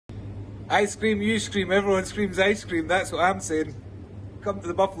I scream, you scream, everyone screams ice cream. That's what I'm saying. Come to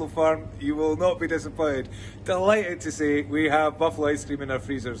the Buffalo Farm, you will not be disappointed. Delighted to say we have buffalo ice cream in our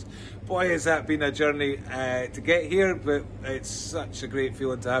freezers. Boy, has that been a journey to get here, but it's such a great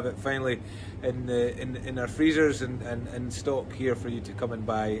feeling to have it finally in our freezers and in stock here for you to come and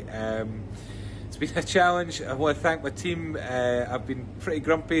buy. It's been a challenge. I want to thank my team. I've been pretty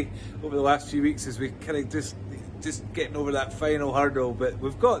grumpy over the last few weeks as we kind of just getting over that final hurdle, but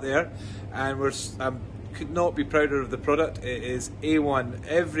we've got there, and could not be prouder of the product. It is A1.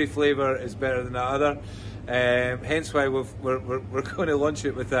 Every flavour is better than the other. Hence why we're going to launch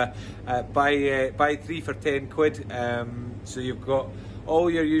it with a buy 3 for 10 quid. So you've got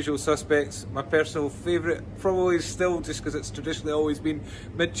all your usual suspects. My personal favourite probably is still, just because it's traditionally always been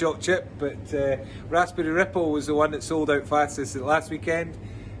Mint Choc Chip, but Raspberry Ripple was the one that sold out fastest last weekend.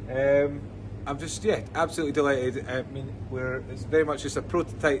 I'm just, absolutely delighted. I mean, it's very much just a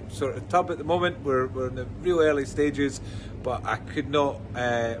prototype sort of tub at the moment. We're in the real early stages, but I could not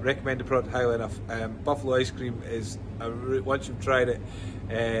recommend the product highly enough. Buffalo ice cream is, once you've tried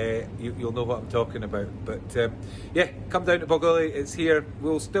it, you'll know what I'm talking about. But come down to Boggully, it's here.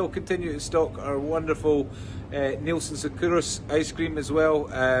 We'll still continue to stock our wonderful Nielsen Sakuros ice cream as well.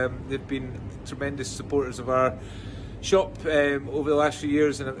 They've been tremendous supporters of our shop over the last few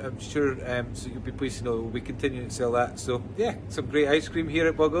years, and I'm sure so you'll be pleased to know we'll be continuing to sell that. So some great ice cream here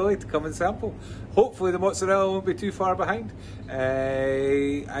at Boggully to come and sample. Hopefully the mozzarella won't be too far behind.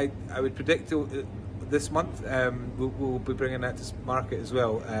 I would predict this month we'll be bringing that to market as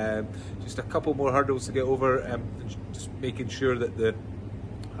well. Just a couple more hurdles to get over, and just making sure that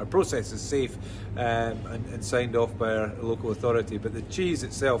our process is safe and signed off by our local authority. But the cheese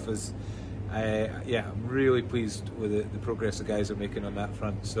itself is I'm really pleased with the progress the guys are making on that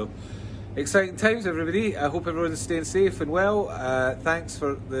front. So exciting times, everybody. I hope everyone's staying safe and well. Thanks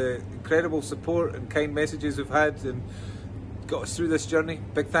for the incredible support and kind messages we've had and got us through this journey.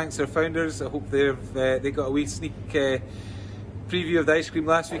 Big thanks to our founders. I hope they got a wee sneak preview of the ice cream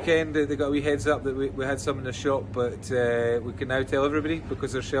last weekend. They got a wee heads up that we had some in the shop, but we can now tell everybody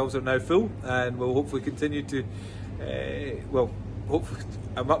because their shelves are now full, and we'll hopefully continue to hopefully,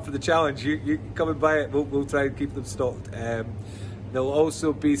 I'm up for the challenge. You come and buy it. We'll try and keep them stocked. There'll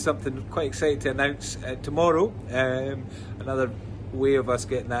also be something quite exciting to announce tomorrow. Another way of us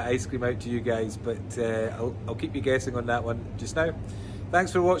getting that ice cream out to you guys. But I'll keep you guessing on that one just now.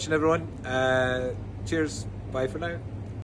 Thanks for watching, everyone. Cheers. Bye for now.